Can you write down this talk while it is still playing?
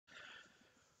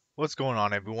What's going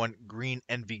on, everyone? Green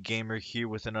Envy Gamer here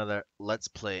with another Let's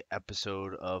Play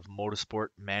episode of Motorsport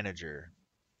Manager.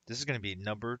 This is going to be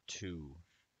number 2.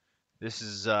 This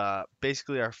is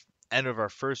basically our end of our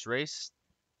first race.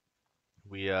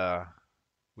 We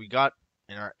got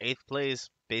in our 8th place,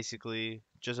 basically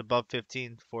just above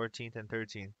 15th, 14th, and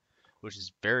 13th, which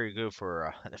is very good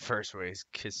for the first race,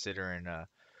 considering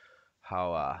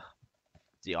how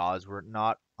the odds were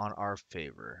not on our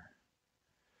favor.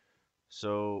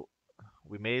 So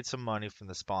we made some money from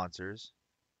the sponsors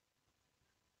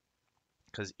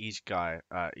because each driver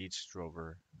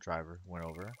went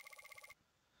over.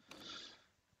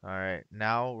 All right,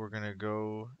 now we're gonna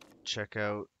go check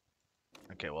out.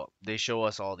 Okay, well, they show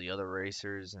us all the other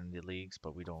racers and the leagues,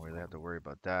 but we don't really have to worry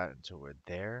about that until we're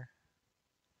there.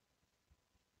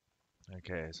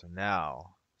 Okay, so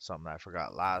now something I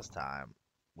forgot last time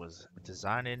was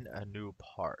designing a new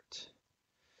part.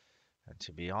 And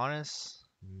to be honest,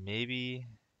 maybe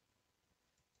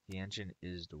the engine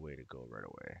is the way to go right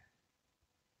away.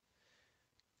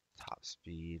 Top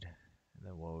speed, and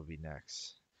then what would be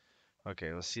next?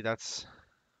 Okay, let's see.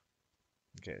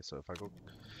 Okay, so if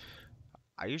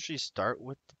I usually start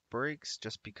with the brakes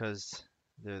just because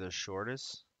they're the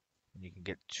shortest and you can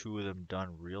get 2 of them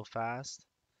done real fast.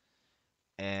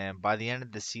 And by the end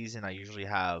of the season, I usually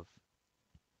have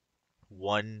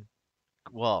one,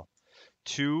 well,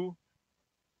 2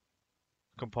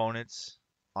 components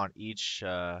on each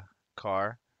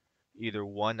car. Either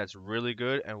one that's really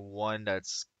good and one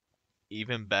that's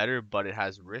even better, but it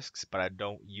has risks, but I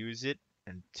don't use it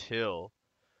until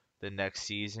the next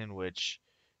season, which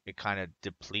it kind of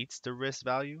depletes the risk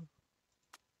value.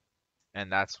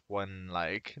 And that's when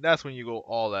you go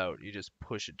all out. You just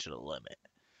push it to the limit.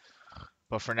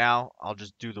 But for now, I'll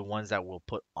just do the ones that we'll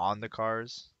put on the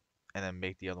cars and then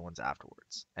make the other ones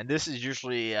afterwards. And this is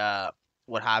usually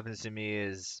what happens to me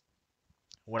is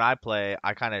when I play,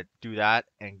 I kind of do that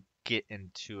and get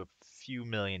into a few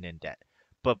million in debt.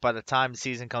 But by the time the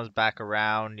season comes back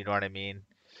around, you know what I mean?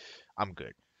 I'm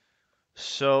good.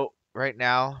 So right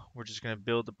now, we're just gonna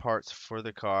build the parts for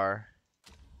the car,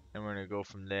 and we're gonna go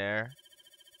from there.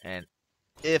 And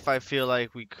if I feel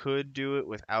like we could do it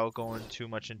without going too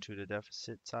much into the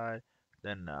deficit side,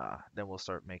 then we'll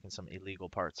start making some illegal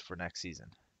parts for next season.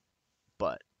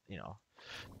 But, you know,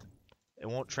 it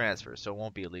won't transfer, so it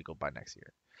won't be illegal by next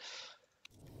year.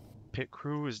 Pit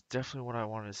crew is definitely what I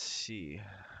want to see.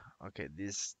 Okay,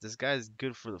 this guy is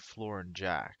good for the floor and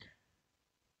jack.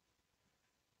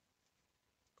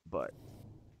 But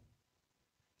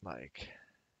like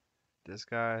this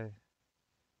guy,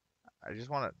 I don't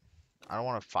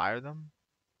want to fire them,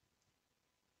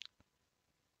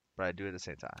 but I do at the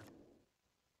same time.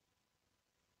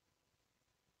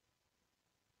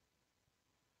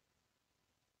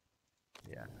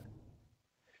 Yeah.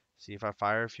 See, if I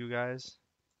fire a few guys,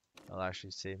 it'll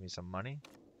actually save me some money.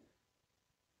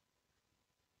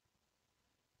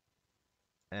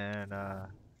 And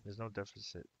there's no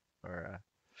deficit or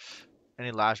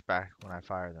any lashback when I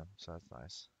fire them, so that's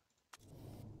nice.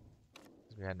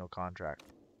 'Cause we had no contract.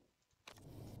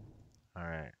 All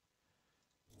right,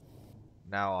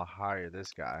 now I'll hire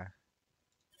this guy.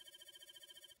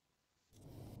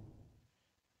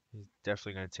 He's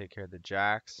definitely gonna take care of the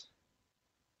jacks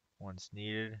once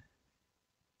needed,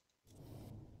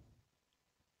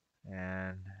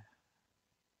 and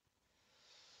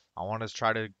I want to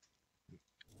try to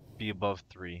be above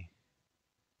 3.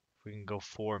 If we can go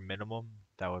 4 minimum,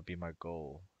 that would be my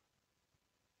goal.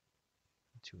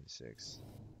 2 and 6.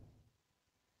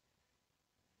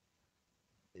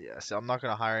 Yeah, so I'm not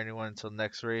gonna hire anyone until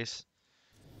next race.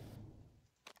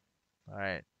 All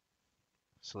right,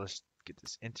 so let's get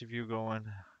this interview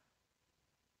going.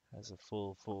 As a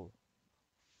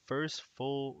first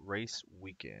full race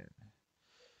weekend.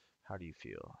 How do you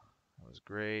feel? That was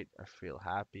great. I feel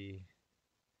happy.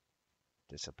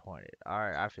 Disappointed. All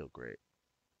right, I feel great.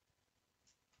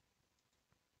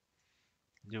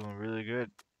 Doing really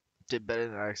good. Did better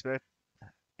than I expect.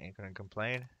 Ain't gonna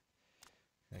complain.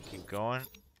 Gonna keep going.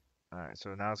 All right,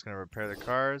 so now it's gonna repair the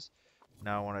cars.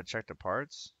 Now I want to check the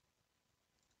parts.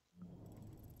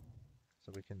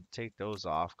 So we can take those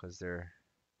off because they're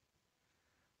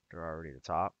already the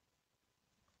top.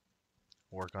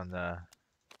 Work on the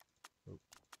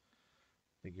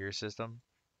gear system.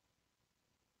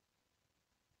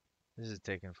 This is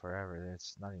taking forever.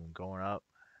 It's not even going up.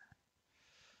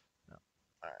 No.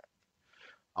 All right.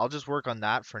 I'll just work on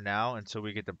that for now until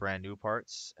we get the brand new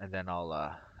parts, and then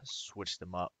I'll switch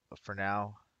them up. But for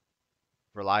now,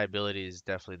 reliability is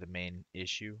definitely the main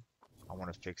issue. I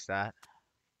want to fix that.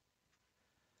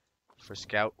 For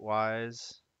scout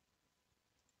wise,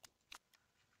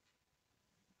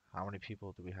 How many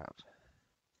people do we have?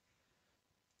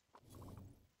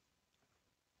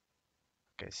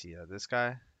 Okay, see, this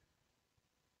guy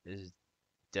is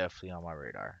definitely on my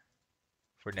radar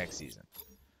for next season.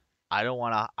 I don't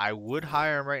want to. I would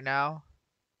hire him right now,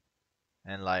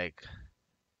 and like,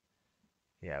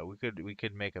 yeah, we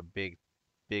could make a big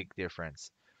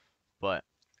difference, but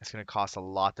it's gonna cost a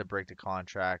lot to break the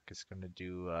contract. It's gonna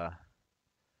do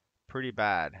pretty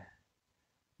bad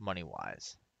money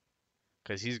wise,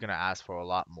 because he's gonna ask for a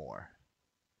lot more,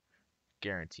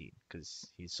 guaranteed, because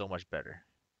he's so much better.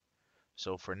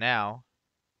 So for now,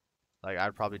 like,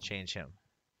 I'd probably change him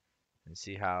and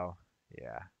see how.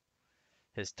 Yeah,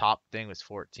 his top thing was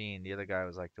 14. The other guy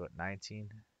was like what, 19.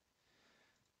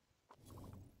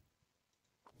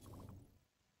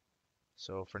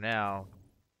 So for now,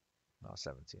 no,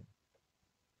 17,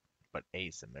 but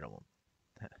 8's the minimum.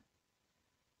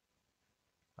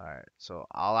 All right, so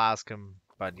I'll ask him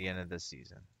by the end of the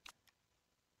season.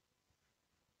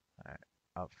 All right,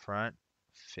 up front,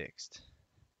 fixed.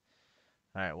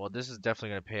 All right, well, this is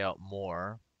definitely going to pay out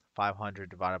more. 500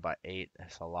 divided by 8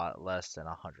 is a lot less than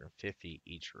 150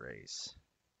 each race.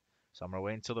 So I'm going to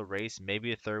wait until the race,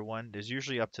 maybe a third one. There's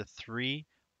usually up to 3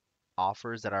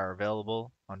 offers that are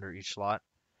available under each slot.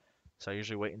 So I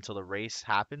usually wait until the race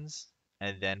happens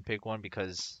and then pick one,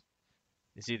 because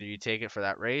it's either you take it for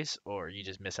that race or you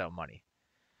just miss out money.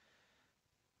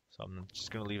 So I'm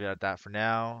just going to leave it at that for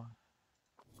now.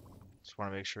 Just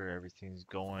want to make sure everything's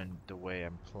going the way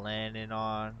I'm planning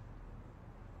on.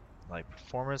 Like,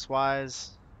 performance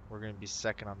wise, we're going to be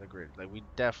second on the grid. Like, we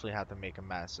definitely have to make a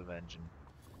massive engine.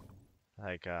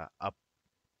 Like,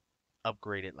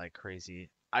 upgrade it like crazy.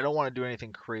 I don't want to do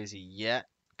anything crazy yet,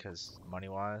 because money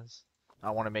wise,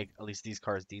 I want to make at least these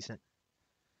cars decent.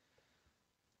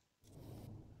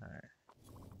 Alright.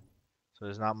 So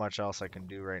there's not much else I can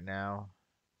do right now.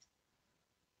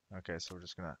 Okay, so we're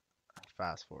just gonna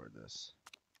fast forward this.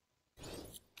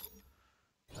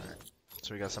 Alright.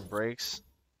 So we got some brakes,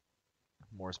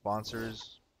 more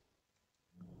sponsors.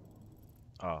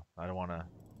 Oh, I don't wanna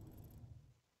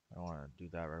do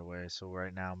that right away. So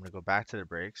right now I'm gonna go back to the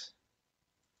brakes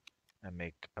and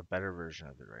make a better version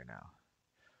of it right now.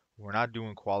 We're not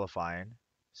doing qualifying,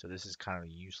 so this is kind of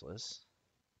useless.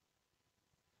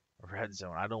 Red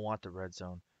zone. I don't want the red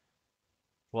zone.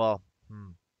 Well,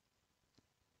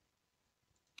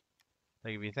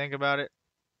 like, if you think about it,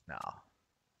 no.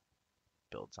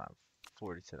 Build time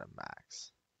 40 to the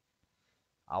max.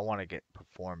 I want to get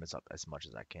performance up as much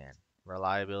as I can.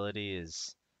 Reliability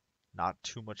is not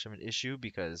too much of an issue,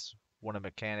 because one of the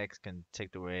mechanics can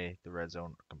take away the red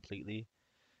zone completely.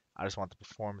 I just want the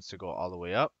performance to go all the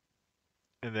way up,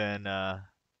 and then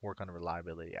work on the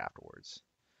reliability afterwards.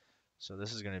 So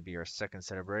this is going to be our second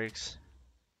set of brakes.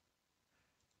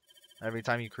 Every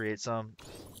time you create some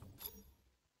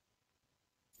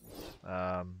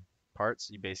parts,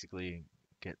 you basically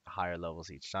get higher levels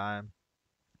each time.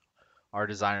 Our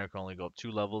designer can only go up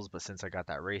 2 levels, but since I got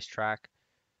that racetrack,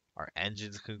 our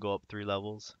engines can go up 3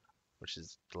 levels, which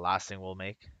is the last thing we'll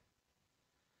make.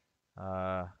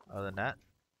 Other than that,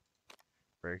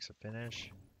 brakes are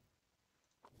finished.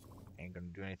 Ain't gonna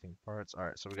do anything parts.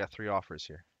 Alright, so we got 3 offers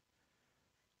here.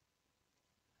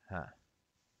 Huh.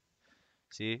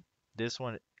 See, this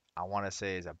one I want to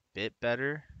say is a bit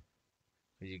better.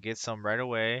 You get some right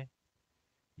away,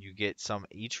 you get some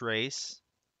each race,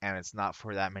 and it's not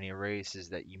for that many races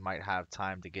that you might have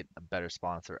time to get a better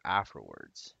sponsor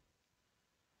afterwards.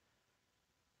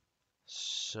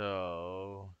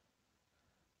 So,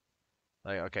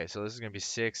 like, okay, so this is gonna be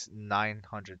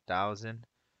 900,000.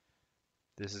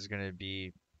 This is gonna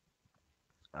be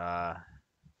uh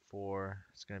 4.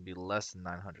 It's gonna be less than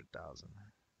 900,000,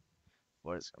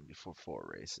 but it's gonna be for 4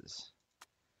 races.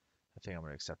 I think I'm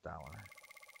gonna accept that one.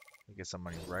 We get some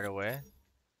money right away, and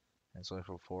it's only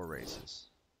for 4 races.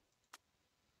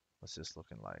 What's this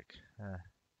looking like?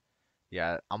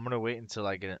 Yeah, I'm gonna wait until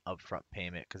I get an upfront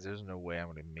payment, because there's no way I'm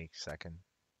gonna make second.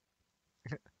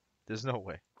 There's no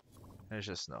way. There's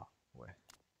just no way.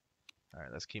 All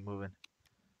right, let's keep moving.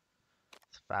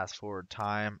 Let's fast forward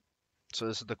time. So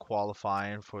this is the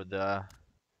qualifying for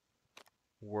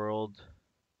world,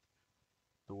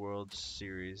 the World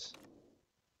Series,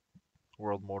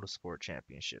 World Motorsport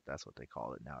Championship. That's what they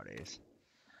call it nowadays.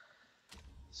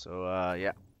 So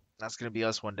yeah, that's gonna be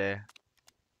us one day.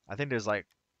 I think there's like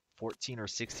 14 or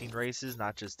 16 races,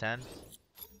 not just 10.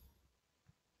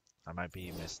 I might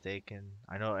be mistaken.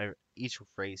 I know each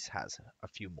race has a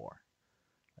few more.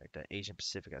 Like the Asian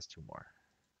Pacific has 2 more.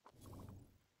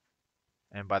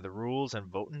 And by the rules and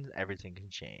voting, everything can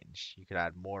change. You could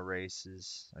add more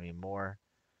races, more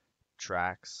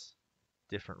tracks,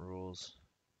 different rules.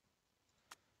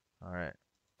 All right.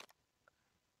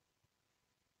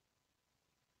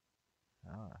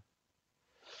 Ah,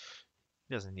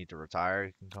 he doesn't need to retire.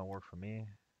 He can come work for me.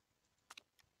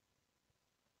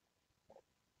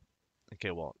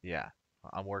 Okay, well, yeah.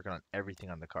 I'm working on everything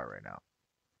on the car right now.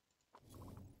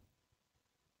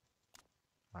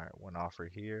 All right, one offer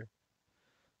here.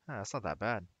 Ah, that's not that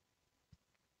bad.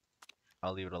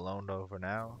 I'll leave it alone though for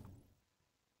now.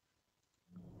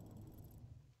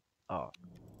 Oh,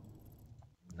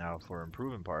 now for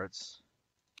improving parts,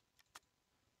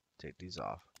 take these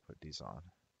off, put these on.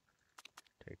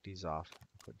 Take these off,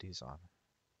 put these on.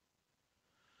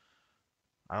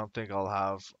 I don't think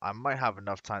I might have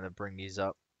enough time to bring these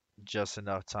up. Just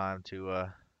enough time to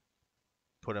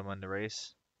put them in the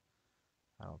race.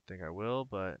 I don't think I will,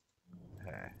 but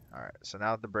hey. Alright, so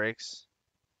now with the brakes,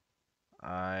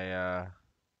 I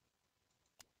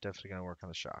definitely gonna work on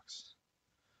the shocks.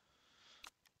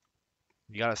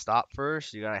 You gotta stop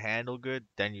first, you gotta handle good,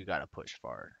 then you gotta push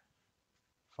far.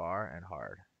 Far and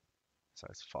hard. So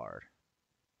it's far.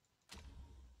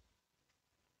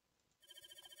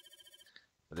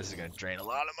 But this is gonna drain a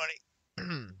lot of money.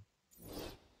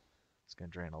 It's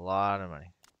gonna drain a lot of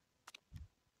money.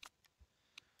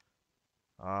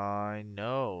 I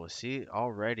know. See,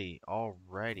 already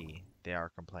they are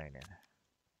complaining.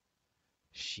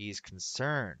 She's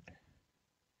concerned.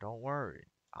 Don't worry.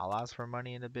 I'll ask for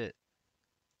money in a bit.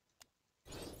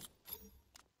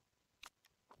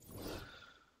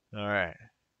 Alright.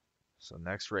 So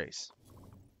next race.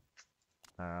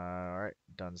 Alright.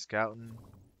 Done scouting.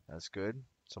 That's good.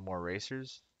 Some more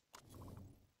racers.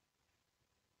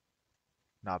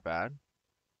 Not bad.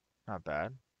 Not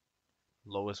bad.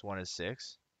 Lowest one is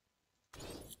 6.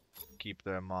 Keep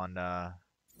them on our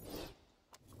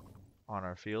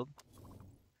field.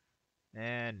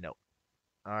 And no.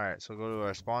 Alright, so go to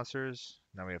our sponsors.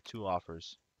 Now we have 2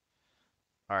 offers.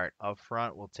 Alright, up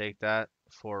front, we'll take that.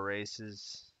 4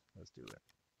 races. Let's do it.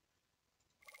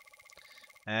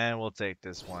 And we'll take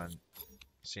this one,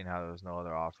 seeing how there's no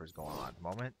other offers going on at the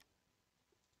moment.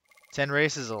 10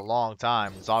 races is a long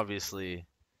time. It's obviously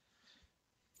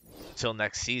till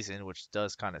next season, which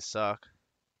does kind of suck.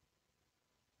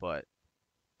 But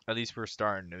at least we're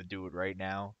starting to do it right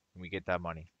now, and we get that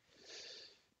money.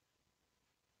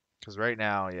 Because right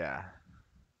now, yeah,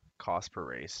 cost per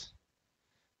race.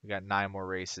 We got 9 more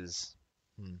races.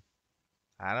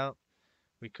 I don't.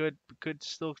 We could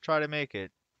still try to make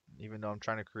it, even though I'm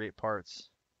trying to create parts.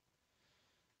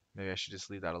 Maybe I should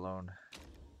just leave that alone.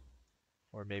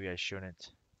 Or maybe I shouldn't.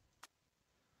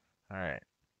 Alright.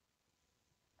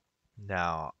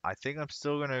 Now, I think I'm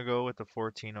still going to go with the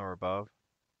 14 or above.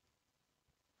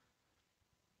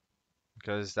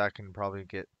 Because that can probably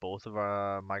get both of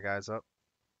my guys up.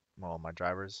 Well, my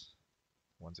drivers.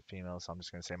 One's a female, so I'm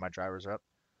just going to say my drivers are up.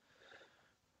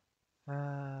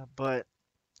 But,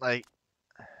 like,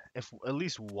 if at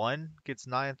least one gets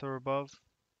 9th or above,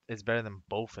 it's better than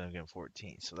both of them getting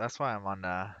 14. So that's why I'm on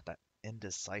that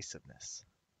indecisiveness.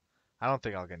 I don't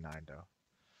think I'll get 9, though.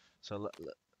 So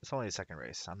it's only a second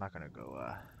race. I'm not going to go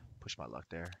push my luck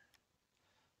there.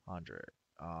 100.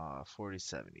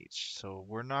 47 each. So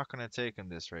we're not going to take him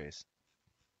this race.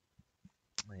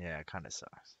 Yeah, it kind of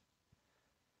sucks.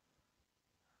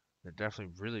 They're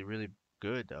definitely really, really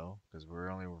good, though, because we're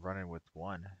only running with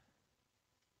 1.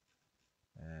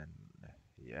 And,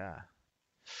 yeah.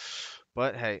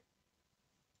 But, hey,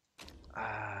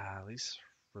 at least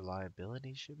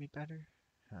reliability should be better.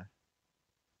 Huh.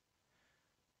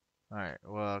 Alright,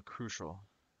 well, crucial.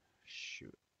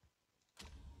 Shoot.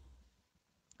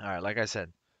 Alright, like I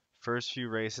said, first few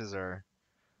races are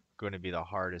going to be the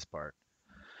hardest part.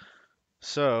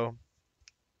 So,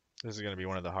 this is going to be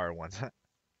one of the hard ones.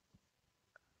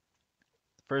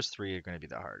 First 3 are going to be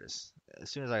the hardest. As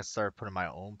soon as I start putting my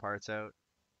own parts out,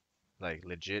 like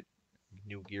legit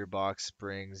new gearbox,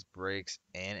 springs, brakes,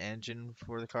 and engine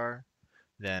for the car,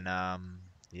 then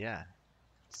yeah,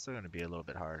 it's still going to be a little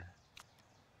bit hard.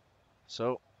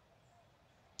 So,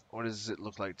 what does it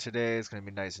look like today? It's going to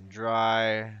be nice and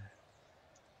dry.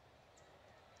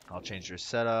 I'll change your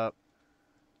setup.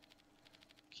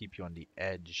 Keep you on the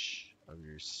edge of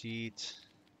your seat.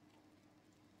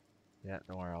 Yeah,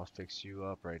 don't worry, I'll fix you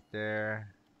up right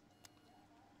there.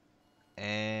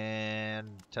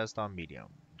 And test on medium.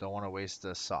 Don't want to waste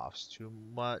the softs too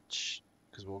much,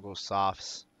 because we'll go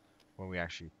softs when we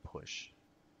actually push.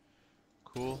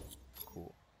 Cool?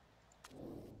 Cool.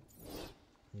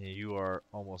 Yeah, you are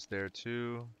almost there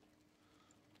too.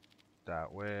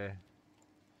 That way.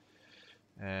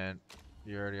 And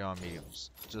you're already on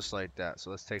mediums. Just like that. So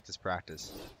let's take this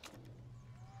practice.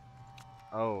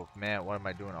 Oh man, what am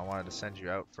I doing? I wanted to send you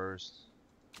out first.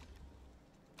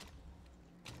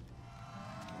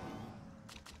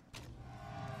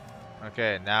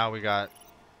 Okay, now we got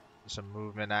some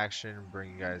movement action.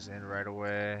 Bring you guys in right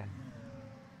away.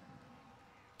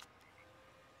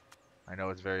 I know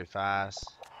it's very fast.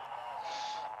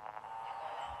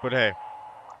 But hey,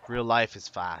 real life is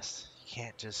fast. You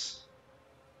can't just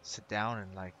sit down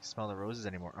and like smell the roses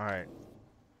anymore. Alright,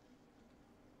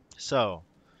 so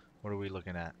what are we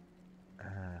looking at?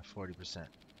 40%.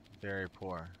 Very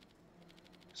poor.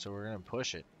 So we're gonna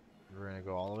push it. We're gonna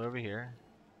go all the way over here.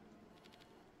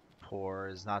 Poor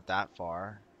is not that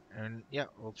far. And yeah,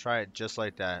 we'll try it just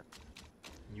like that.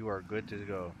 You are good to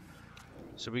go.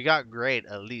 So we got great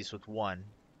at least with one.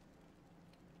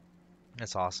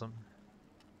 That's awesome.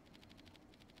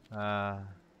 Uh,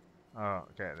 oh,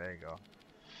 okay, there you go.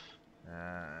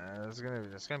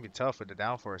 It's gonna be tough with the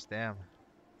downforce, damn.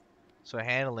 So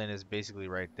handling is basically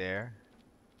right there.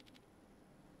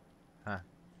 Huh.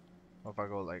 What if I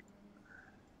go like,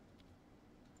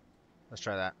 let's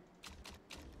try that.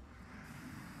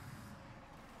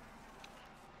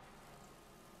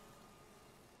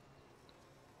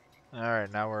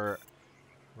 Alright, now we're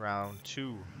round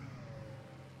 2.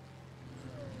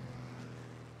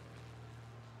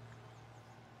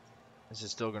 Is it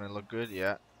still gonna look good?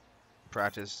 Yeah.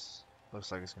 Practice looks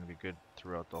like it's gonna be good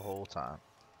throughout the whole time.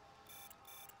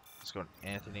 Let's go to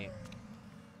Anthony.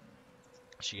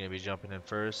 Is she gonna be jumping in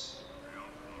first?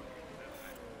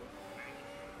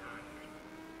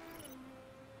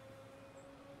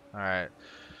 Alright.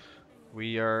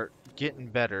 We are getting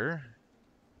better.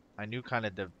 I knew kind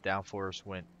of the downforce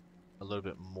went a little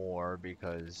bit more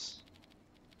because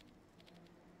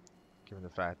given the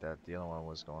fact that the other one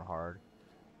was going hard.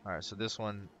 Alright, so this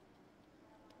one.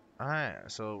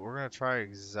 Alright, so we're gonna try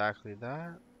exactly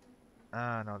that.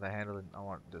 Ah, no, the handling. I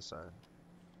want this side.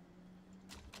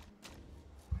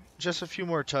 Just a few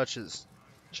more touches.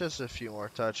 Just a few more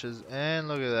touches. And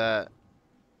look at that.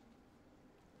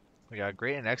 We got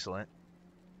great and excellent.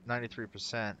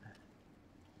 93%.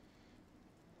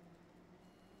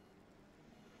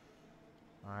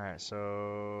 Alright,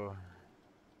 so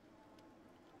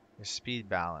your speed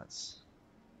balance.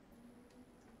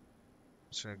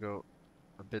 Just gonna go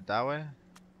a bit that way.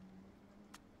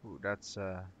 Ooh, that's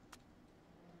I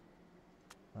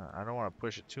don't want to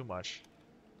push it too much.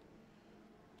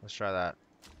 Let's try that.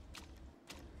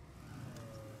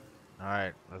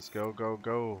 Alright, let's go, go,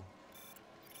 go.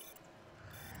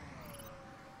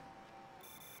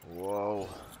 Whoa.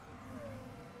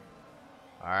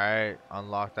 Alright,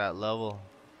 unlock that level.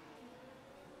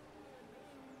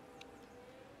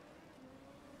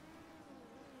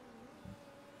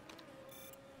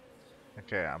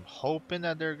 Okay, I'm hoping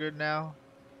that they're good now.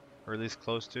 Or at least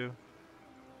close to.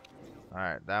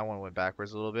 Alright, that one went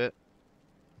backwards a little bit.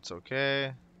 It's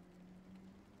okay.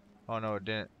 Oh no, it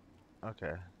didn't.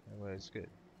 Okay, anyway, it's good.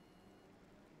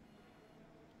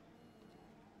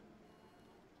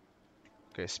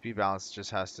 Okay, speed balance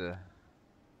just has to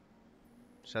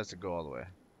go all the way.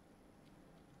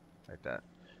 Like that.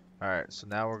 Alright, so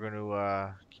now we're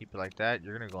gonna keep it like that.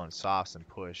 You're gonna go in softs and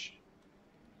push.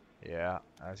 Yeah,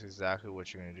 that's exactly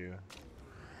what you're gonna do.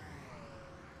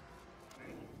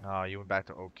 Oh, you went back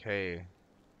to okay.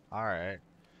 Alright.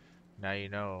 Now you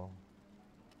know.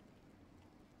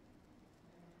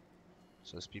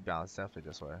 So speed balance definitely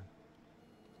this way.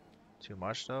 Too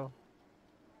much though?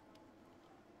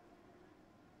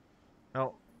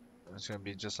 No. It's gonna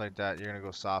be just like that. You're gonna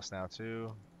go softs now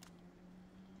too.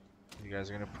 You guys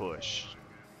are gonna push.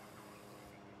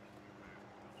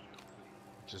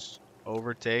 Just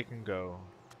overtake and go.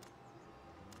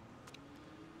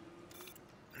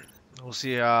 We'll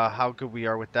see how good we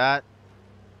are with that.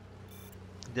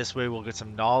 This way we'll get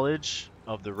some knowledge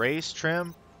of the race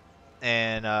trim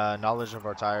and knowledge of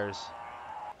our tires.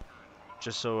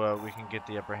 Just so we can get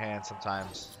the upper hand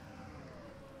sometimes.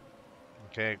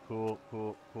 Okay, cool,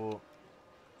 cool, cool.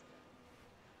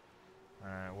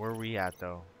 Alright, where are we at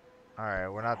though?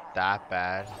 Alright, we're not that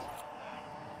bad.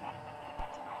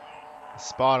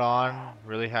 Spot on,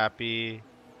 really happy.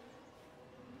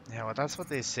 Yeah, well that's what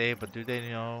they say, but do they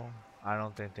know? I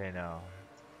don't think they know.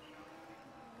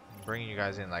 I'm bringing you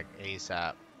guys in like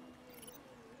ASAP.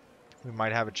 We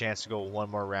might have a chance to go one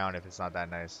more round if it's not that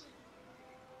nice.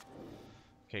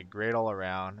 Okay, great all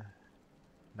around.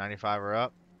 95 or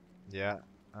up? Yeah.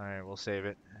 Alright, we'll save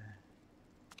it.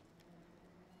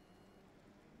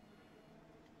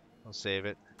 We'll save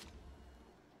it.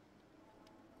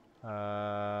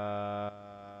 Yeah,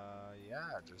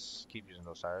 just keep using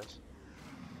those tires.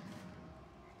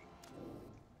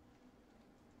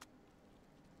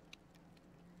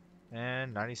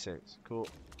 And 96, cool.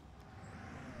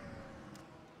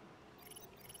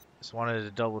 Just wanted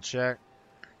to double check.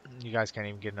 You guys can't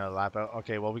even get another lap out.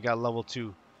 Okay, well, we got level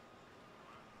 2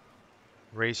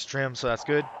 race trim, so that's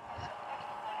good.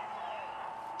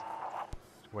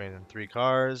 Waiting 3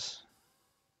 cars.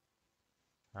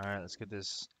 All right, let's get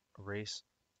this race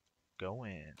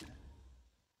going.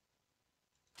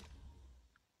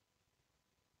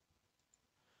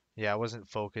 Yeah, I wasn't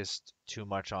focused too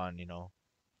much on,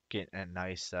 getting a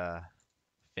nice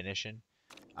finishing.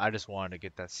 I just wanted to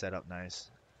get that set up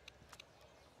nice.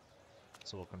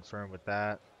 So we'll confirm with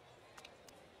that.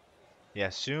 Yeah,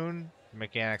 soon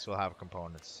mechanics will have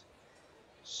components.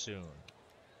 Soon.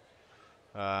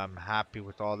 I'm happy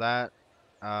with all that.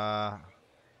 Uh,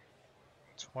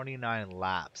 29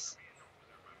 laps.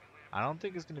 I don't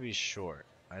think it's going to be short.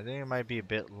 I think it might be a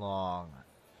bit long.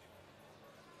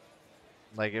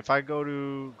 Like if I go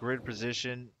to grid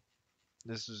position,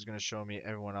 this is going to show me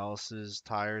everyone else's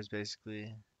tires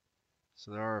basically.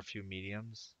 So there are a few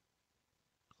mediums.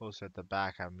 Closer at the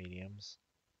back have mediums.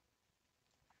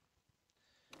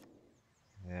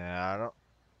 Yeah, I don't.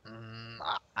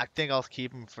 I think I'll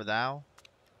keep them for now.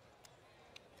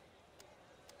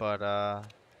 But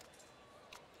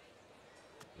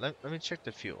let me check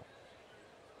the fuel.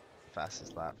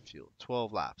 Fastest lap fuel.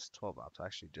 12 laps. 12 laps. I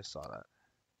actually just saw that.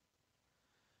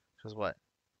 Because what?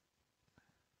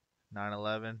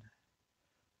 911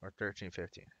 or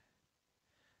 1315.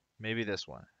 Maybe this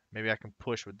one. Maybe I can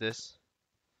push with this.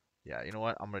 Yeah, you know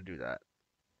what? I'm gonna do that.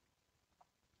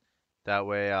 That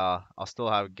way, I'll still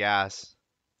have gas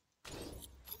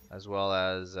as well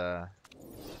as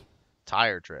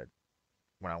tire tread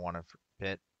when I want to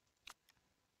pit,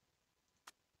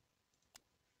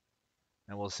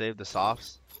 and we'll save the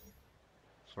softs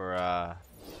for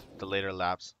the later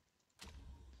laps.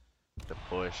 The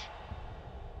push.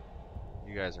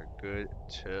 You guys are good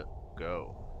to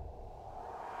go.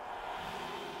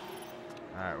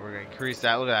 All right, we're gonna increase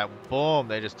that. Look at that! Boom!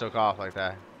 They just took off like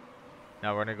that.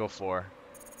 Now we're gonna go 4.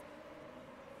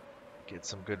 Get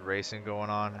some good racing going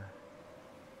on.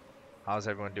 How's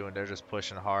everyone doing? They're just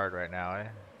pushing hard right now, eh?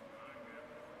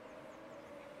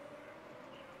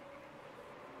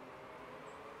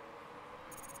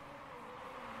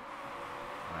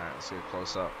 Alright, let's get a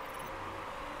close up.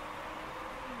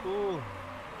 Ooh.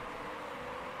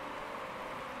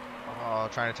 Oh,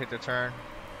 trying to take the turn.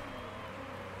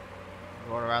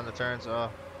 Going around the turns.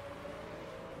 Oh.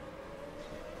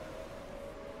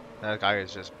 That guy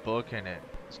is just booking it.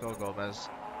 Let's go, Gomez.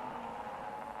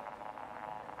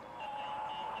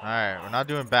 Alright, we're not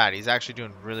doing bad. He's actually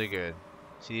doing really good.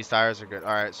 See, these tires are good.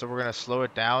 Alright, so we're going to slow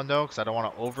it down, though, because I don't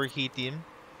want to overheat them.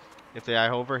 If I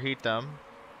overheat them,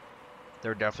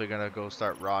 they're definitely going to go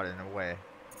start rotting away.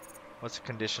 What's the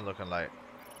condition looking like?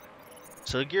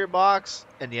 So the gearbox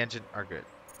and the engine are good.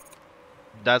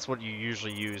 That's what you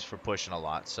usually use for pushing a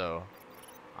lot, so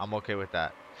I'm okay with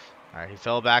that. Alright, he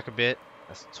fell back a bit.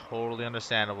 That's totally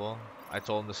understandable. I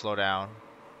told him to slow down.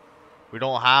 We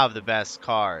don't have the best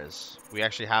cars. We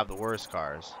actually have the worst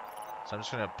cars. So I'm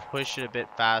just going to push it a bit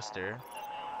faster.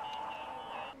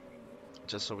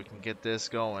 Just so we can get this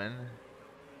going.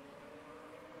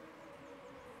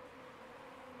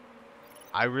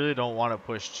 I really don't want to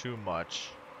push too much.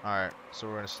 Alright, so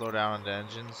we're going to slow down on the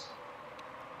engines.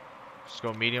 Just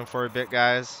go medium for a bit,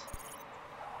 guys.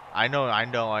 I know.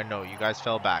 You guys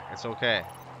fell back. It's okay.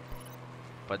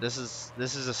 But this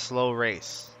is a slow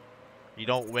race. You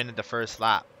don't win at the first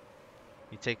lap.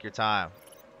 You take your time.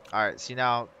 Alright, see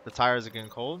now the tires are getting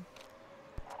cold.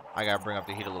 I gotta bring up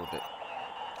the heat a little bit.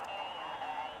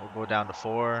 We'll go down to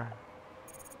 4.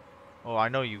 Oh, I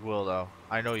know you will though.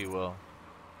 I know you will.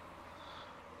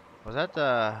 Was that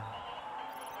the...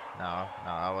 No,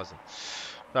 I wasn't.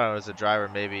 Thought it was the driver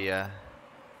maybe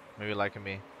maybe liking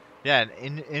me. Yeah, and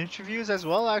in interviews as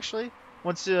well actually.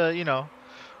 Once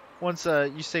once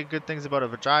you say good things about a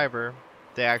driver,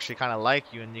 they actually kind of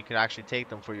like you, and you can actually take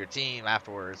them for your team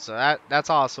afterwards. So that's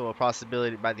also a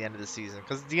possibility by the end of the season.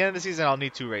 Because at the end of the season, I'll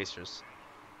need 2 racers.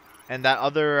 And that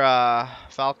other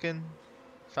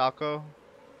Falco,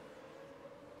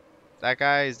 that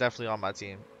guy is definitely on my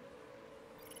team.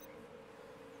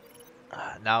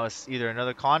 Now it's either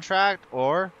another contract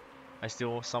or I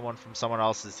steal someone from someone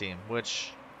else's team,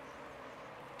 which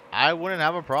I wouldn't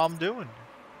have a problem doing.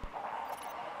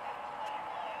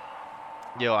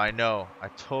 Yo, I know. I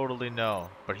totally know.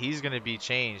 But he's going to be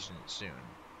changed soon.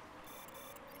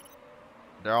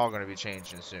 They're all going to be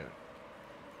changing soon.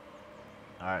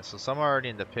 Alright, so some are already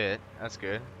in the pit. That's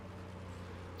good.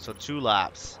 So 2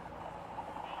 laps.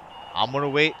 I'm going to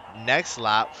wait next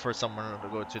lap for someone to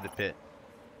go to the pit.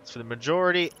 So for the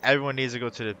majority, everyone needs to go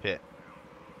to the pit.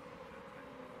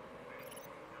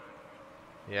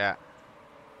 Yeah.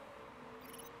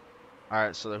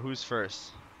 Alright, so who's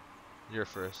first? You're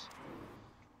first.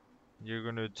 You're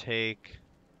gonna take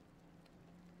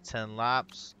 10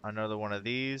 laps, another one of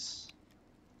these,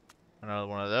 another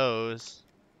one of those.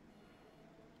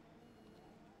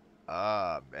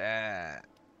 Oh, man.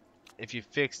 If you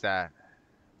fix that,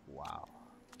 wow.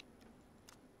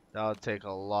 That'll take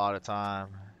a lot of time.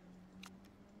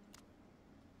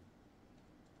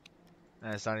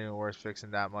 And it's not even worth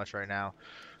fixing that much right now.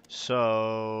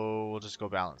 So, we'll just go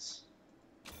balance.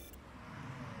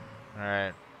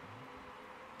 Alright.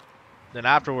 Then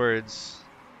afterwards,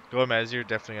 Gomez, you're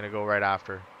definitely going to go right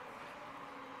after.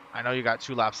 I know you got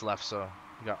 2 laps left, so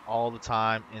you got all the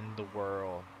time in the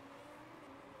world.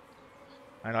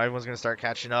 I know everyone's going to start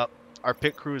catching up. Our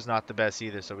pit crew is not the best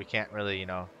either, so we can't really, you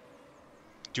know,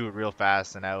 do it real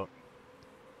fast and out.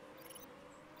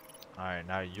 Alright,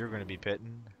 now you're going to be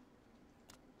pitting.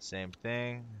 Same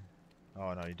thing.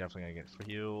 Oh no, you're definitely going to get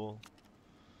fuel.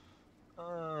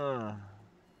 I'm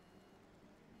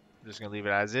just going to leave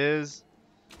it as is.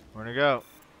 We're going to go.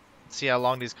 Let's see how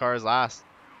long these cars last.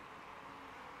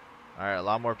 Alright, a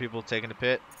lot more people taking the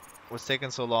pit. What's taking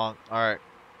so long? Alright,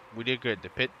 we did good. The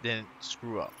pit didn't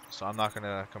screw up, so I'm not going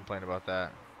to complain about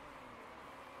that.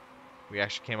 We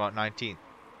actually came out 19th.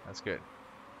 That's good.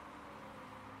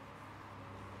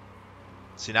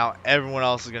 See, now everyone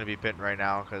else is going to be pitting right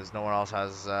now because no one else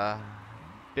has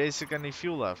basically any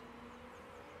fuel left.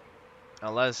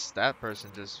 Unless that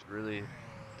person just really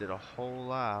did a whole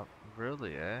lot.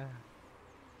 Really, eh?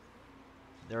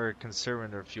 They were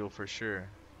conserving their fuel for sure.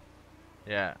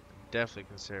 Yeah, definitely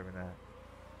conserving that.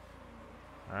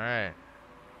 Alright.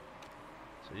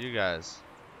 So you guys,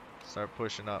 start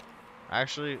pushing up.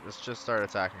 Actually, let's just start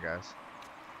attacking, guys.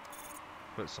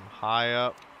 Put some high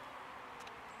up.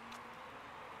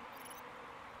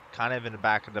 Kind of in the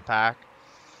back of the pack.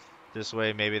 This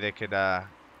way, maybe they could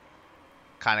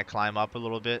kind of climb up a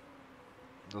little bit.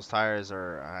 Those tires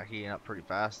are heating up pretty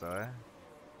fast, though, eh?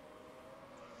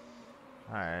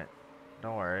 Alright.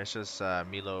 Don't worry, it's just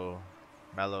mellow.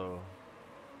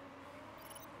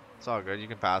 It's all good, you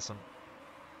can pass them.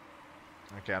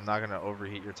 Okay, I'm not going to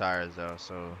overheat your tires, though,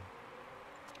 so...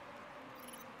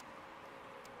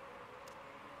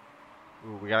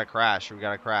 Ooh, we got a crash,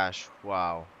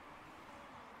 Wow.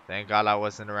 Thank God I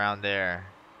wasn't around there.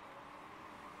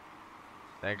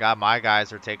 Thank God my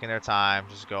guys are taking their time,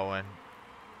 just going.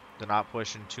 They're not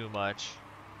pushing too much.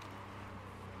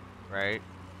 Right?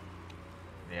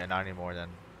 Yeah, not anymore then.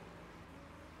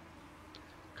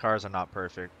 Cars are not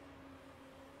perfect.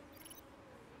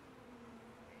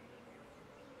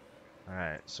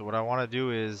 Alright, so what I want to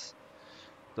do is...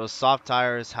 Those soft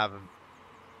tires have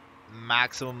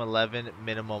maximum 11,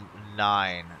 minimum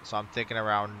 9. So I'm thinking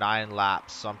around 9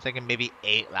 laps. So I'm thinking maybe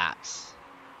 8 laps.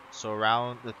 So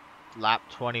around the lap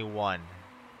 21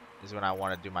 is when I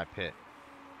want to do my pit.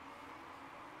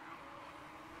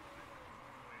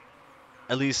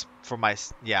 At least for my,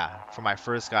 yeah, for my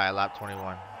first guy, lap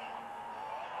 21.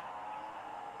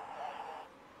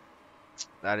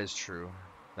 That is true.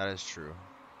 That is true.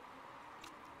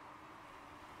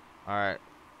 Alright.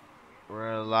 We're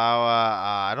gonna allow,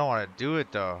 I don't want to do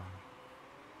it though.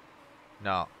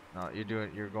 No,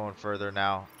 you're going further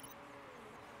now.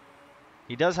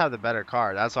 He does have the better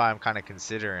car. That's why I'm kind of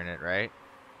considering it, right?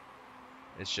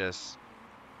 It's just,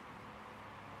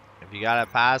 if you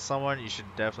gotta pass someone, you should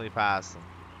definitely pass them.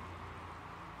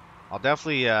 I'll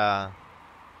definitely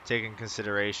take in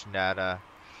consideration that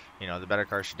you know, the better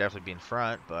car should definitely be in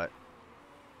front, but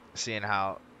seeing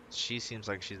how she seems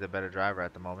like she's the better driver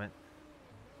at the moment.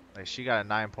 Like, she got a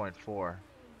 9.4.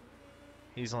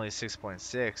 He's only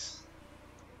 6.6.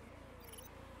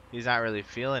 He's not really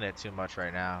feeling it too much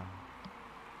right now.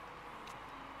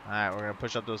 Alright, we're gonna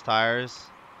push up those tires.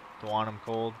 Don't want them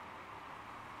cold.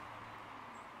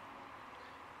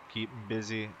 Keep them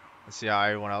busy. Let's see how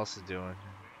everyone else is doing.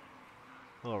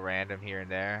 A little random here and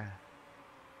there.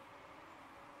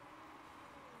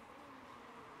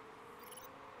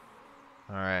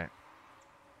 Alright.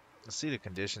 Let's see the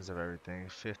conditions of everything.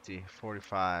 50,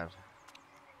 45,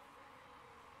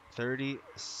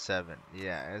 37.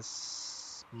 Yeah,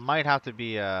 it's might have to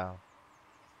be done.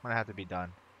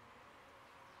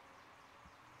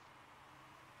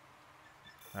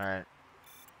 Alright.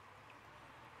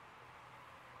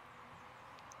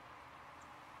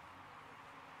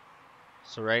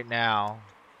 So right now,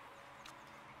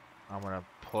 I'm gonna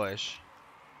push.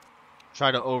 Try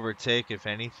to overtake if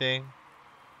anything.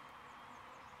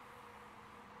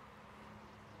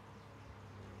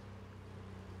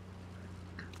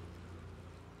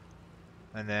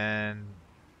 And then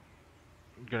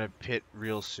I'm gonna pit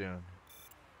real soon.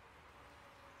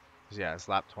 'Cause yeah, it's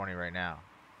lap 20 right now.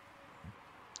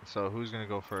 So who's gonna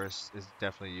go first? Is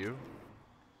definitely you.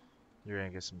 You're gonna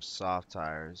get some soft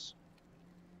tires.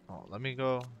 Oh, let me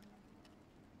go.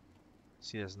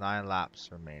 See, there's 9 laps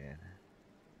remaining.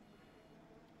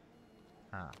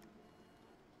 Huh.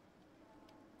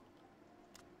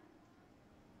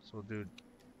 So we'll do.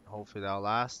 Hopefully that'll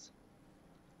last.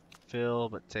 Fill,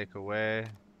 but take away.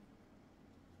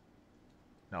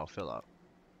 No, fill up.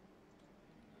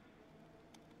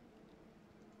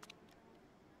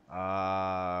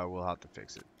 We'll have to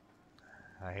fix it.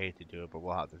 I hate to do it, but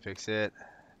we'll have to fix it.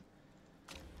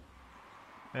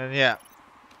 And yeah,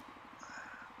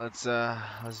 let's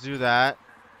do that.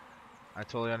 I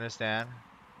totally understand.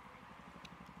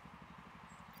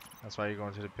 That's why you're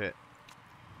going to the pit.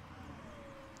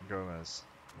 Gomez,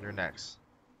 you're next.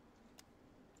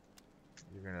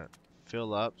 You're gonna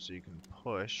fill up so you can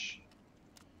push.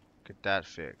 Get that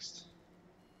fixed.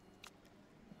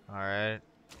 Alright.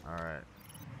 Alright.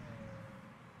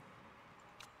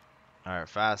 Alright,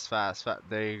 fast, fast, fast.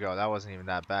 There you go. That wasn't even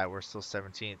that bad. We're still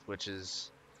 17th, which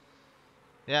is...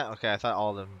 Yeah, okay, I thought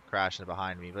all of them crashing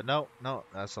behind me. But no, no,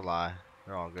 that's a lie.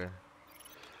 They're all good.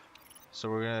 So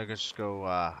we're gonna just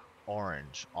go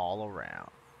orange all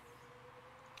around.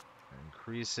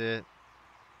 Increase it.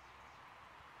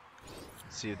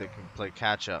 See if they can play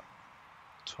catch up.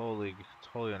 Totally,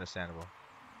 totally understandable.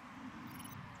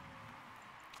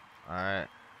 Alright.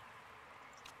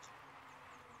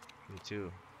 Me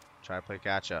too. Try to play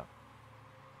catch up.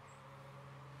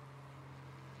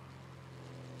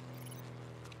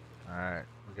 Alright,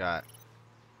 we got...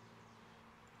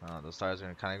 those tires are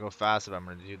going to kind of go fast if I'm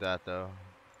going to do that, though.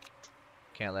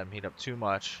 Can't let them heat up too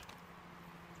much.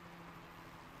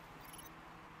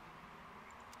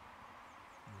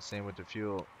 And same with the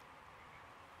fuel.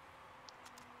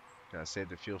 Gotta save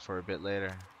the fuel for a bit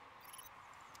later.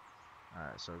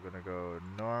 Alright, so we're going to go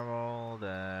normal,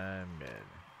 then mid.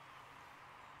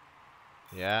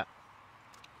 Yeah.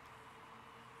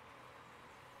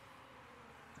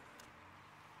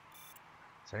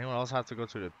 Does anyone else have to go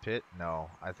to the pit? No.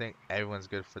 I think everyone's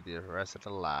good for the rest of the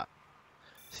lap.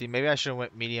 See, maybe I should have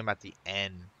went medium at the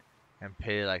end and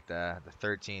pitted like the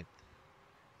 13th.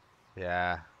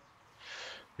 Yeah.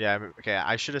 Yeah, okay,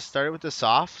 I should have started with the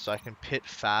soft so I can pit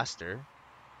faster.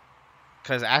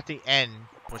 Because at the end,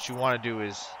 what you want to do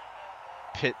is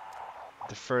pit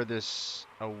the furthest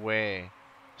away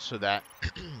so that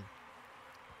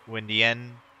when the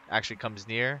end actually comes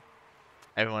near,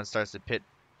 everyone starts to pit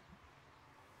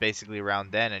basically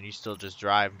around then, and you still just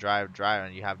drive, drive, drive,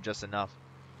 and you have just enough,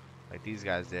 like these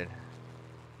guys did.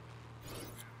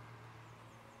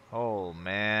 Oh,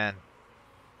 man.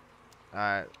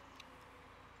 Alright.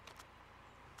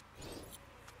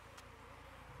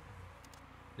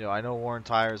 Yo, I know worn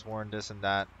tires, worn this and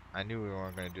that. I knew we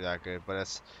weren't going to do that good,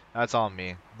 but that's on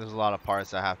me. There's a lot of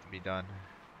parts that have to be done.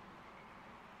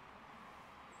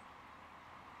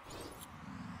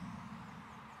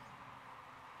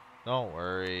 Don't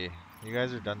worry. You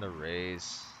guys are done the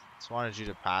race. Just wanted you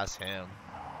to pass him.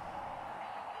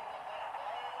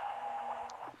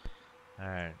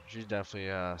 Alright, she's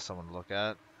definitely someone to look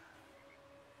at.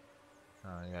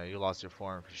 Yeah, you lost your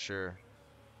form for sure.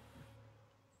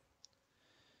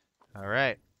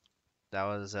 Alright, that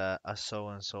was a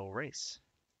so-and-so race.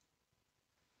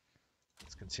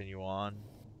 Let's continue on.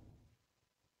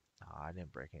 Oh, I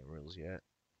didn't break any rules yet.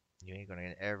 You ain't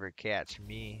gonna ever catch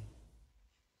me.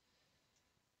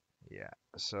 Yeah,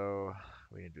 so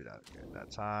we didn't do that good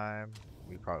that time.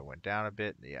 We probably went down a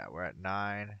bit. Yeah, we're at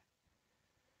 9.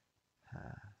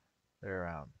 They're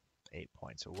around 8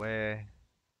 points away.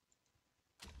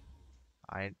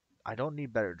 I I don't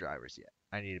need better drivers yet.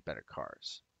 I need better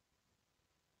cars.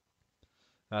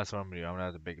 That's what I'm gonna do. I'm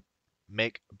gonna have to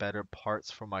make better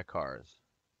parts for my cars.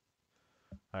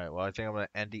 All right. Well, I think I'm gonna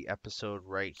end the episode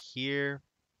right here.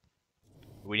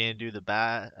 We didn't do the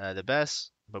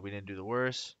best, but we didn't do the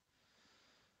worst.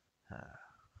 Uh,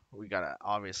 we gotta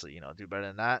obviously, do better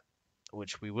than that,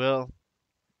 which we will.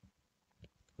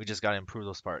 We just gotta improve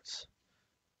those parts,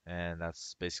 and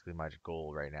that's basically my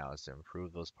goal right now is to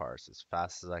improve those parts as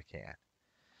fast as I can.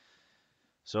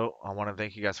 So I want to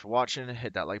thank you guys for watching.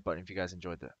 Hit that like button if you guys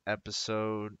enjoyed the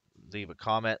episode. Leave a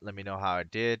comment. Let me know how I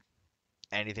did.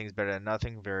 Anything's better than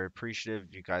nothing. Very appreciative.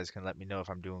 You guys can let me know if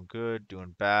I'm doing good,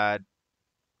 doing bad.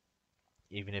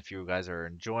 Even if you guys are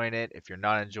enjoying it, if you're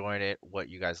not enjoying it, what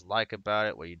you guys like about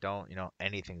it, what you don't,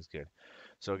 anything's good.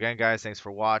 So again, guys, thanks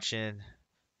for watching,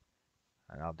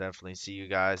 and I'll definitely see you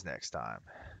guys next time.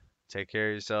 Take care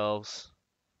of yourselves,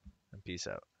 and peace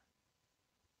out.